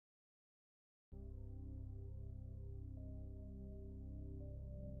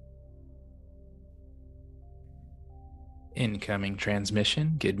Incoming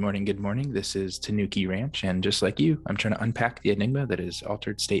transmission. Good morning, good morning. This is Tanuki Ranch, and just like you, I'm trying to unpack the enigma that is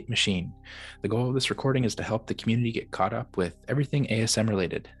Altered State Machine. The goal of this recording is to help the community get caught up with everything ASM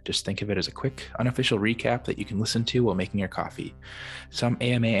related. Just think of it as a quick, unofficial recap that you can listen to while making your coffee. Some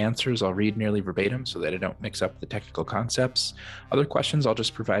AMA answers I'll read nearly verbatim so that I don't mix up the technical concepts. Other questions I'll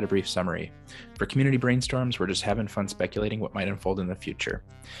just provide a brief summary. For community brainstorms, we're just having fun speculating what might unfold in the future.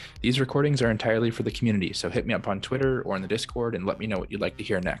 These recordings are entirely for the community, so hit me up on Twitter or in the Discord and let me know what you'd like to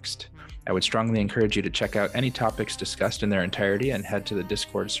hear next. I would strongly encourage you to check out any topics discussed in their entirety and head to the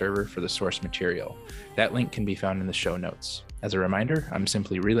Discord server for the source material. That link can be found in the show notes. As a reminder, I'm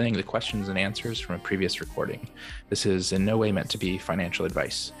simply relaying the questions and answers from a previous recording. This is in no way meant to be financial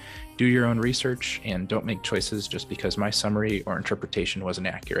advice. Do your own research and don't make choices just because my summary or interpretation wasn't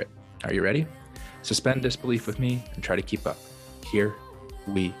accurate. Are you ready? Suspend disbelief with me and try to keep up. Here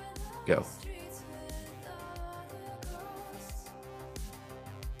we go.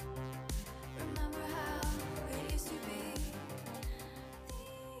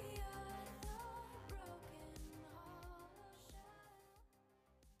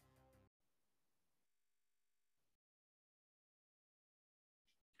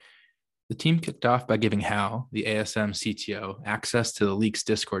 The team kicked off by giving Hal, the ASM CTO, access to the Leaks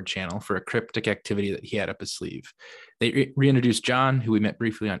Discord channel for a cryptic activity that he had up his sleeve. They reintroduced John, who we met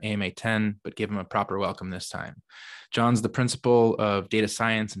briefly on AMA 10, but gave him a proper welcome this time. John's the principal of data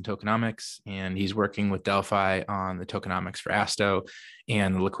science and tokenomics, and he's working with Delphi on the tokenomics for Asto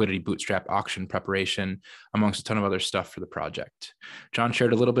and the liquidity bootstrap auction preparation, amongst a ton of other stuff for the project. John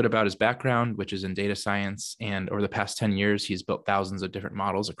shared a little bit about his background, which is in data science, and over the past 10 years, he's built thousands of different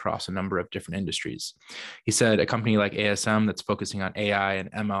models across a number of different industries. He said a company like ASM that's focusing on AI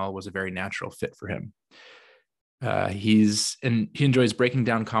and ML was a very natural fit for him. He enjoys breaking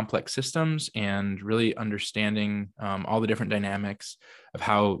down complex systems and really understanding all the different dynamics of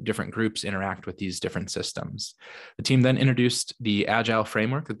how different groups interact with these different systems. The team then introduced the Agile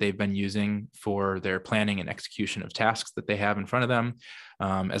framework that they've been using for their planning and execution of tasks that they have in front of them.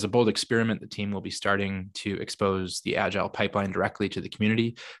 As a bold experiment, the team will be starting to expose the Agile pipeline directly to the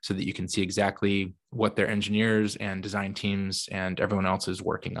community so that you can see exactly what their engineers and design teams and everyone else is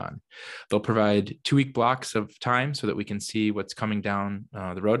working on. They'll provide 2-week blocks of time so that we can see what's coming down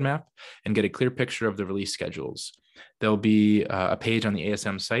the roadmap and get a clear picture of the release schedules. There'll be a page on the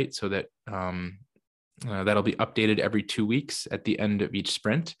ASM site so that that'll be updated every 2 weeks at the end of each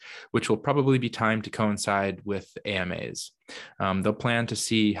sprint, which will probably be timed to coincide with AMAs. They'll plan to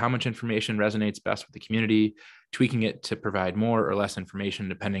see how much information resonates best with the community, tweaking it to provide more or less information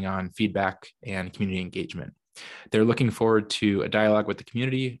depending on feedback and community engagement. They're looking forward to a dialogue with the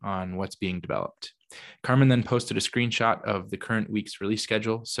community on what's being developed. Carmen then posted a screenshot of the current week's release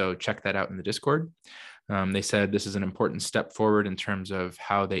schedule, so check that out in the Discord. They said this is an important step forward in terms of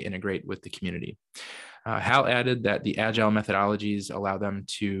how they integrate with the community. Hal added that the Agile methodologies allow them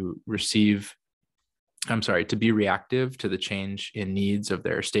to be reactive to the change in needs of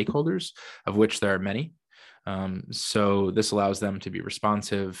their stakeholders, of which there are many. So this allows them to be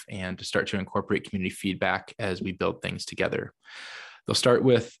responsive and to start to incorporate community feedback as we build things together. They'll start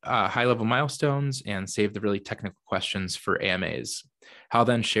with high-level milestones and save the really technical questions for AMAs. Hal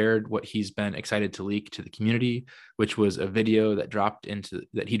then shared what he's been excited to leak to the community, which was a video that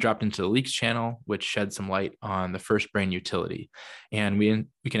he dropped into the Leaks channel, which shed some light on the First Brain utility. And we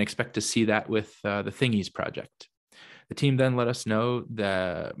can expect to see that with the Thingies project. The team then let us know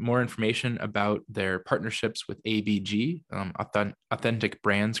more information about their partnerships with ABG, Authentic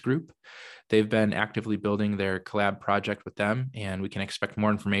Brands Group. They've been actively building their collab project with them, and we can expect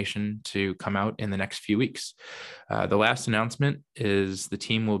more information to come out in the next few weeks. The last announcement is the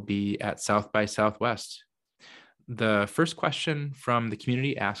team will be at South by Southwest. The first question from the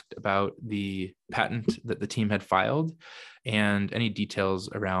community asked about the patent that the team had filed and any details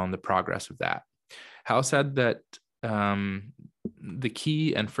around the progress of that. Hal said that the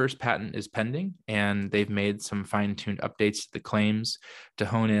key and first patent is pending, and they've made some fine-tuned updates to the claims to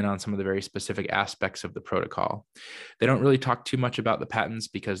hone in on some of the very specific aspects of the protocol. They don't really talk too much about the patents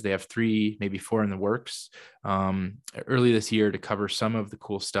because they have 3, maybe 4 in the works early this year to cover some of the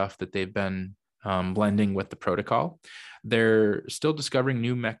cool stuff that they've been blending with the protocol. They're still discovering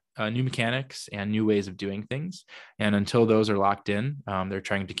new mechanics and new ways of doing things, and until those are locked in, they're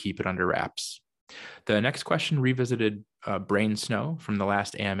trying to keep it under wraps. The next question revisited Brain Snow from the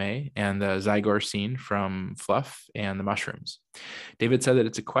last AMA and the Zygor scene from Fluff and the Mushrooms. David said that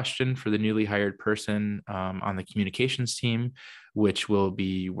it's a question for the newly hired person on the communications team, which will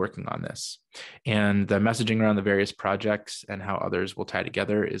be working on this. And the messaging around the various projects and how others will tie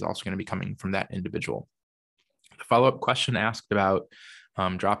together is also going to be coming from that individual. The follow-up question asked about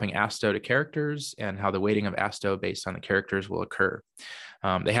dropping ASTO to characters and how the weighting of ASTO based on the characters will occur.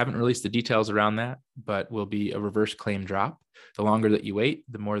 They haven't released the details around that, but will be a reverse claim drop. The longer that you wait,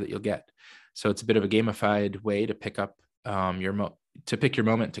 the more that you'll get. So it's a bit of a gamified way to pick up pick your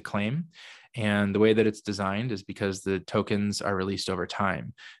moment to claim. And the way that it's designed is because the tokens are released over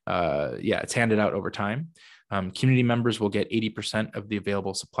time. It's handed out over time. Community members will get 80% of the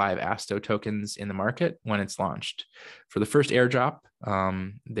available supply of ASTO tokens in the market when it's launched. For the first airdrop,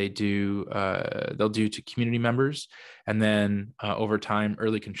 they'll do to community members, and then over time,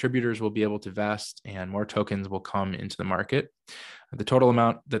 early contributors will be able to vest, and more tokens will come into the market. The total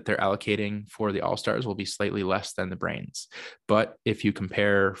amount that they're allocating for the All-Stars will be slightly less than the brains. But if you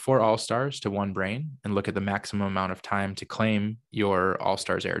compare 4 All-Stars to 1 brain and look at the maximum amount of time to claim your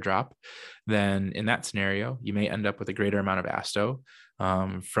All-Stars airdrop, then in that scenario, you may end up with a greater amount of ASTO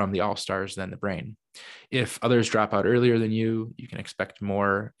from the All-Stars than the brain. If others drop out earlier than you, you can expect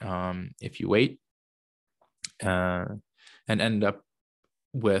more if you wait and end up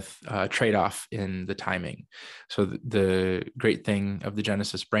with a trade-off in the timing. So the great thing of the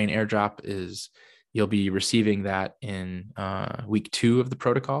Genesis Brain airdrop is you'll be receiving that in week 2 of the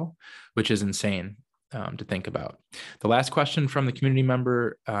protocol, which is insane to think about. The last question from the community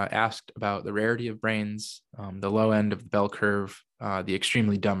member asked about the rarity of brains, the low end of the bell curve, the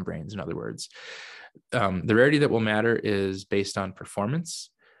extremely dumb brains, in other words. The rarity that will matter is based on performance.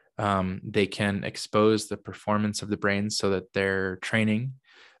 They can expose the performance of the brains so that they're training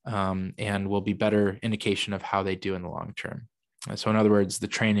and will be better indication of how they do in the long term. So in other words, the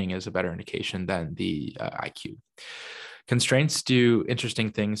training is a better indication than the IQ. Constraints do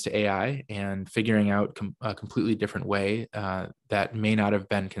interesting things to AI, and figuring out a completely different way that may not have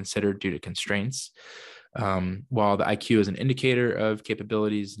been considered due to constraints. While the IQ is an indicator of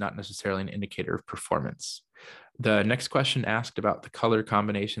capabilities, not necessarily an indicator of performance. The next question asked about the color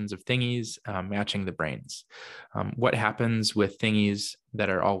combinations of thingies matching the brains. What happens with thingies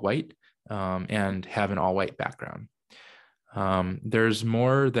that are all white and have an all white background? There's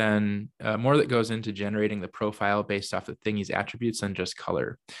more that goes into generating the profile based off the thingy's attributes than just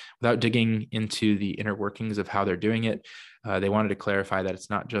color. Without digging into the inner workings of how they're doing it, they wanted to clarify that it's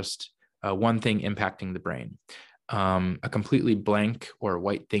not just one thing impacting the brain. A completely blank or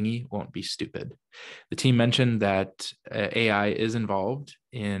white thingy won't be stupid. The team mentioned that AI is involved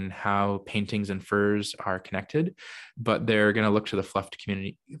in how paintings and furs are connected, but they're going to look to the fluff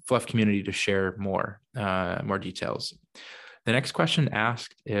community to share more details. The next question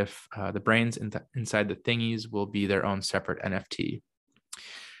asked if the brains inside the thingies will be their own separate NFT.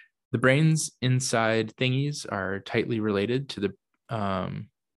 The brains inside thingies are tightly related to the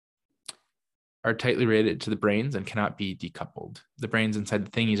brains and cannot be decoupled. The brains inside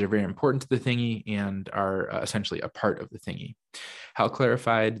the thingies are very important to the thingy and are essentially a part of the thingy. Hal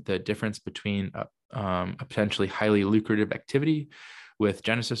clarified the difference between a potentially highly lucrative activity with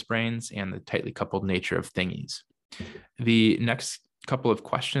Genesis brains and the tightly coupled nature of thingies. The next couple of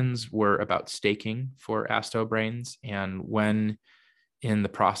questions were about staking for ASTO brains and when in the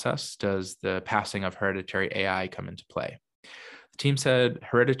process does the passing of hereditary AI come into play. The team said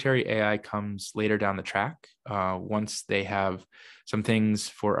hereditary AI comes later down the track once they have some things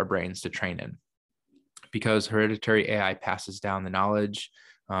for our brains to train in. Because hereditary AI passes down the knowledge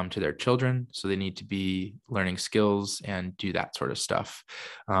to their children, so they need to be learning skills and do that sort of stuff.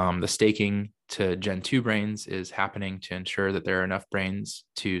 The staking to Gen 2 brains is happening to ensure that there are enough brains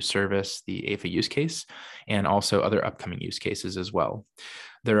to service the APHA use case and also other upcoming use cases as well.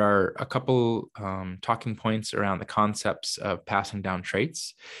 There are a couple talking points around the concepts of passing down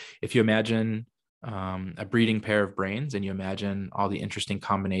traits. If you imagine a breeding pair of brains and you imagine all the interesting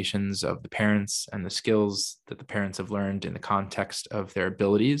combinations of the parents and the skills that the parents have learned in the context of their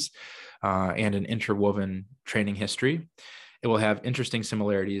abilities and an interwoven training history, it will have interesting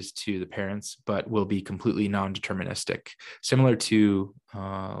similarities to the parents, but will be completely non-deterministic, similar to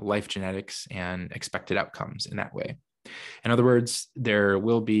life genetics and expected outcomes in that way. In other words, there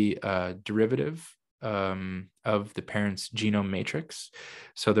will be a derivative of the parent's genome matrix.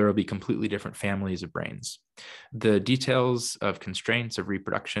 So there will be completely different families of brains. The details of constraints of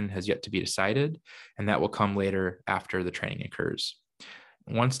reproduction has yet to be decided, and that will come later after the training occurs.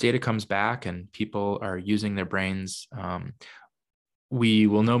 Once data comes back and people are using their brains, we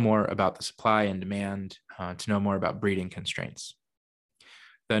will know more about the supply and demand to know more about breeding constraints.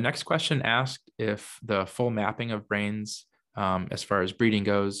 The next question asked if the full mapping of brains as far as breeding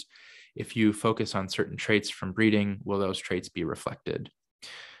goes, if you focus on certain traits from breeding, will those traits be reflected?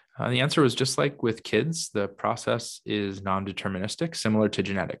 The answer was just like with kids, the process is non-deterministic, similar to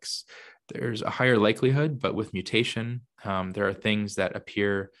genetics. there's a higher likelihood, but with mutation, there are things that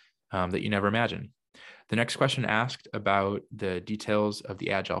appear that you never imagine. The next question asked about the details of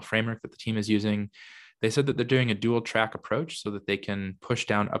the Agile framework that the team is using. They said that they're doing a dual track approach so that they can push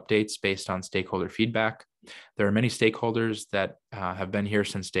down updates based on stakeholder feedback. There are many stakeholders that have been here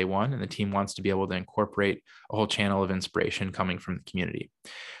since day one, and the team wants to be able to incorporate a whole channel of inspiration coming from the community.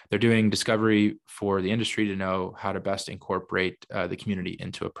 They're doing discovery for the industry to know how to best incorporate the community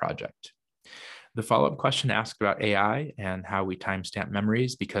into a project. The follow-up question asked about AI and how we timestamp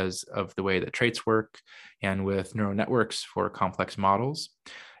memories because of the way that traits work and with neural networks for complex models,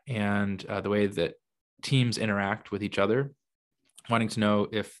 and the way that teams interact with each other, wanting to know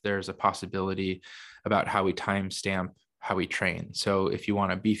if there's a possibility about how we timestamp how we train. So if you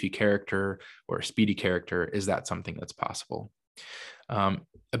want a beefy character or a speedy character, is that something that's possible?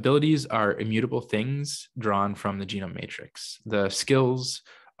 Abilities are immutable things drawn from the genome matrix. The skills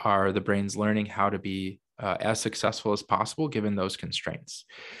are the brain's learning how to be as successful as possible given those constraints.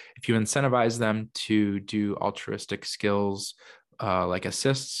 If you incentivize them to do altruistic skills like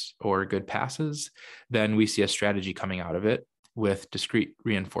assists or good passes, then we see a strategy coming out of it with discrete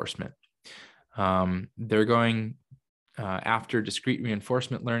reinforcement. They're going after discrete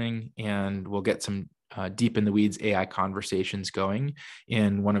reinforcement learning, and we'll get some deep in the weeds AI conversations going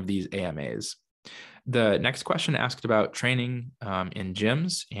in one of these AMAs. The next question asked about training in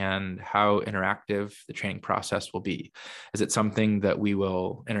gyms and how interactive the training process will be. Is it something that we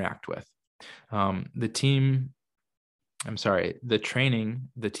will interact with? The training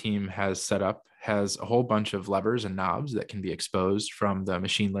the team has set up has a whole bunch of levers and knobs that can be exposed from the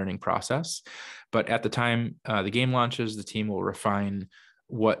machine learning process. But at the time the game launches, the team will refine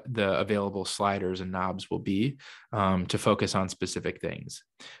what the available sliders and knobs will be to focus on specific things.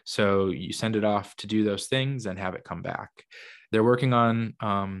 So you send it off to do those things and have it come back. They're working on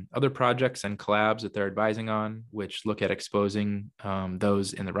other projects and collabs that they're advising on, which look at exposing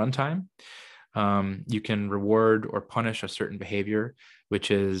those in the runtime. You can reward or punish a certain behavior,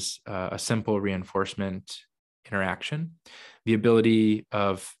 which is a simple reinforcement interaction. The ability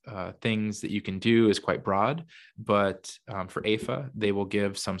of things that you can do is quite broad, but for AFA, they will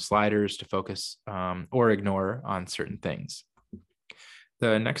give some sliders to focus or ignore on certain things.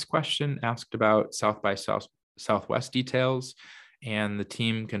 The next question asked about South by Southwest details, and the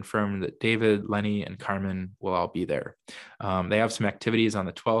team confirmed that David, Lenny, and Carmen will all be there. They have some activities on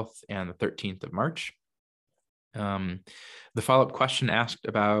the 12th and the 13th of March. The follow-up question asked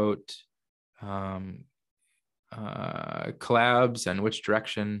about collabs and which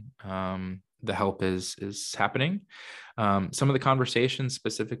direction the help is happening. Some of the conversations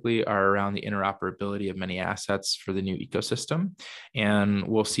specifically are around the interoperability of many assets for the new ecosystem, and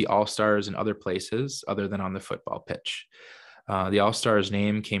we'll see all-stars in other places other than on the football pitch. The all-stars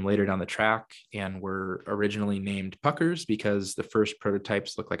name came later down the track and were originally named puckers because the first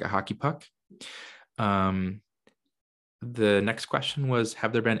prototypes look like a hockey puck. The next question was,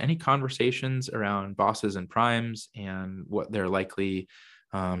 have there been any conversations around bosses and primes and what they're likely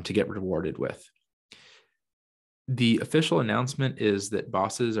to get rewarded with? The official announcement is that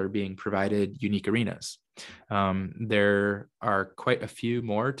bosses are being provided unique arenas. There are quite a few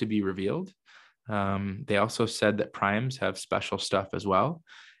more to be revealed. They also said that primes have special stuff as well.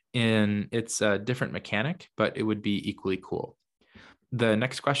 And it's a different mechanic, but it would be equally cool. The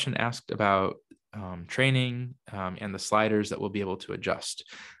next question asked about training and the sliders that we'll be able to adjust.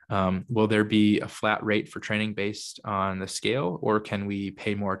 Will there be a flat rate for training based on the scale, or can we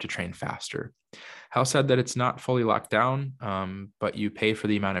pay more to train faster? Hal said that it's not fully locked down, but you pay for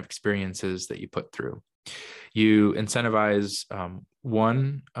the amount of experiences that you put through. You incentivize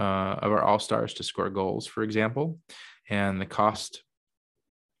one of our all-stars to score goals, for example, and the cost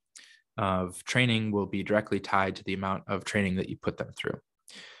of training will be directly tied to the amount of training that you put them through.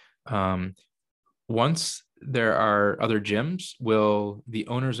 Once there are other gyms, will the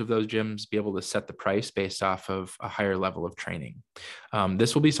owners of those gyms be able to set the price based off of a higher level of training?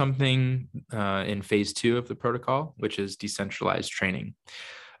 This will be something in phase 2 of the protocol, which is decentralized training.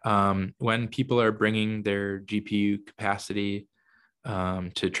 When people are bringing their GPU capacity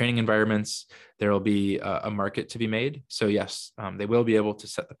to training environments, there will be a market to be made. So yes, they will be able to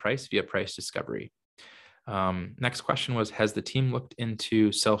set the price via price discovery. Next question was, has the team looked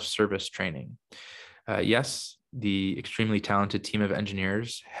into self-service training? Yes, the extremely talented team of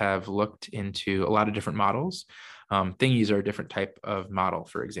engineers have looked into a lot of different models. Thingies are a different type of model,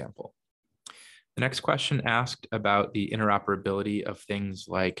 for example. The next question asked about the interoperability of things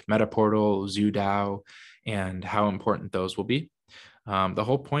like Metaportal, ZooDAO, and how important those will be. The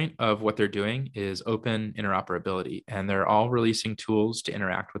whole point of what they're doing is open interoperability, and they're all releasing tools to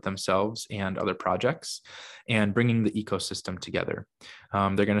interact with themselves and other projects and bringing the ecosystem together.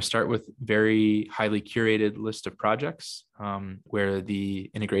 They're going to start with very highly curated list of projects where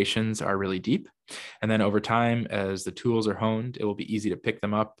the integrations are really deep. And then over time, as the tools are honed, it will be easy to pick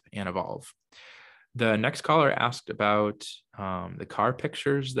them up and evolve. The next caller asked about the car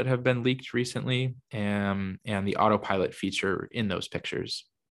pictures that have been leaked recently and the autopilot feature in those pictures.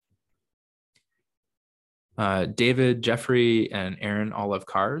 David, Jeffrey, and Aaron all love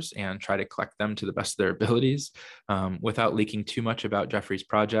cars and try to collect them to the best of their abilities. Without leaking too much about Jeffrey's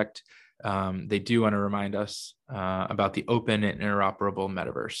project, they do want to remind us about the open and interoperable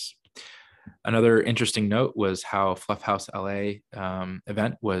metaverse. Another interesting note was how Fluff House LA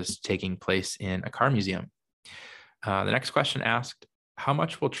event was taking place in a car museum. The next question asked, how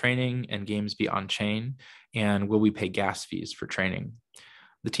much will training and games be on chain, and will we pay gas fees for training?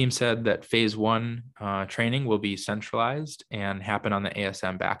 The team said that phase one training will be centralized and happen on the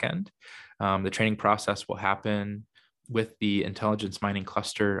ASM backend. The training process will happen with the intelligence mining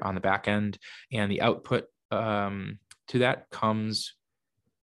cluster on the backend, and the output to that comes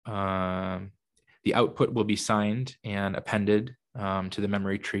the output will be signed and appended to the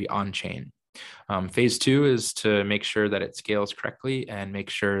memory tree on chain. Phase two is to make sure that it scales correctly and make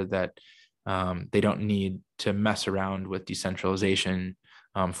sure that they don't need to mess around with decentralization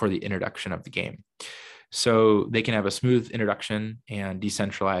for the introduction of the game. So they can have a smooth introduction and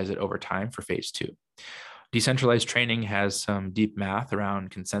decentralize it over time for phase two. Decentralized training has some deep math around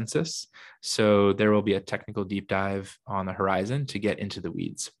consensus, so there will be a technical deep dive on the horizon to get into the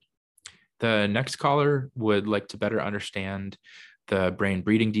weeds. The next caller would like to better understand the brain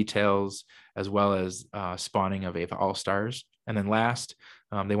breeding details, as well as spawning of Ava All-Stars. And then last,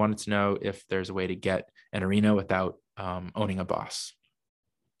 they wanted to know if there's a way to get an arena without owning a boss.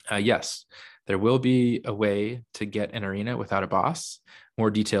 Yes, there will be a way to get an arena without a boss.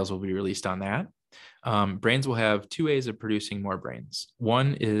 More details will be released on that. Brains will have two ways of producing more brains.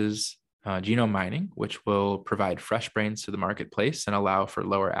 One is genome mining, which will provide fresh brains to the marketplace and allow for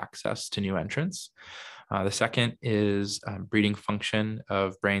lower access to new entrants. The second is breeding function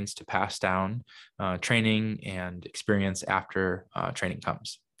of brains to pass down training and experience after training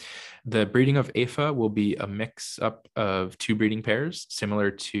comes. The breeding of AFA will be a mix up of two breeding pairs,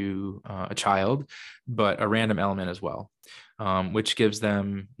 similar to a child, but a random element as well, which gives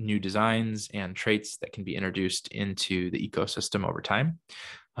them new designs and traits that can be introduced into the ecosystem over time.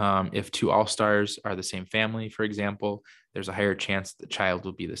 If two all-stars are the same family, for example, there's a higher chance the child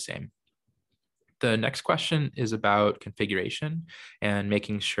will be the same. The next question is about configuration and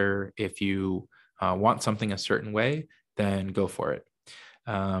making sure if you want something a certain way, then go for it.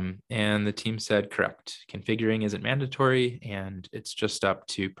 And the team said, correct. Configuring isn't mandatory, and it's just up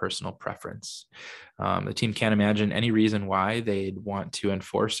to personal preference. The team can't imagine any reason why they'd want to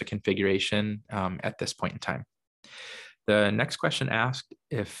enforce a configuration at this point in time. The next question asked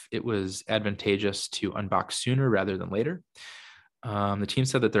if it was advantageous to unbox sooner rather than later. The team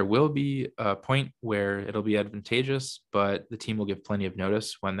said that there will be a point where it'll be advantageous, but the team will give plenty of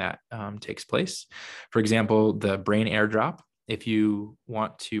notice when that takes place. For example, the brain airdrop. If you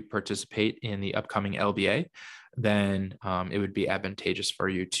want to participate in the upcoming LBA, then it would be advantageous for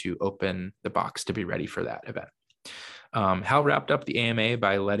you to open the box to be ready for that event. Hal wrapped up the AMA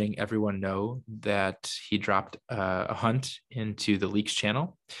by letting everyone know that he dropped a hunt into the leaks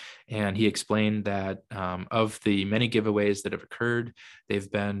channel. And he explained that of the many giveaways that have occurred, they've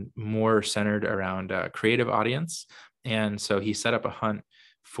been more centered around a creative audience. And so he set up a hunt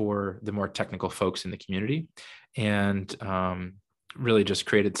for the more technical folks in the community and really just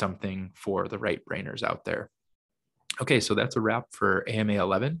created something for the right brainers out there. Okay, so that's a wrap for AMA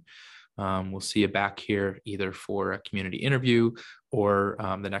 11. We'll see you back here either for a community interview or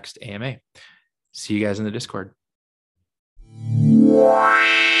the next AMA. See you guys in the Discord.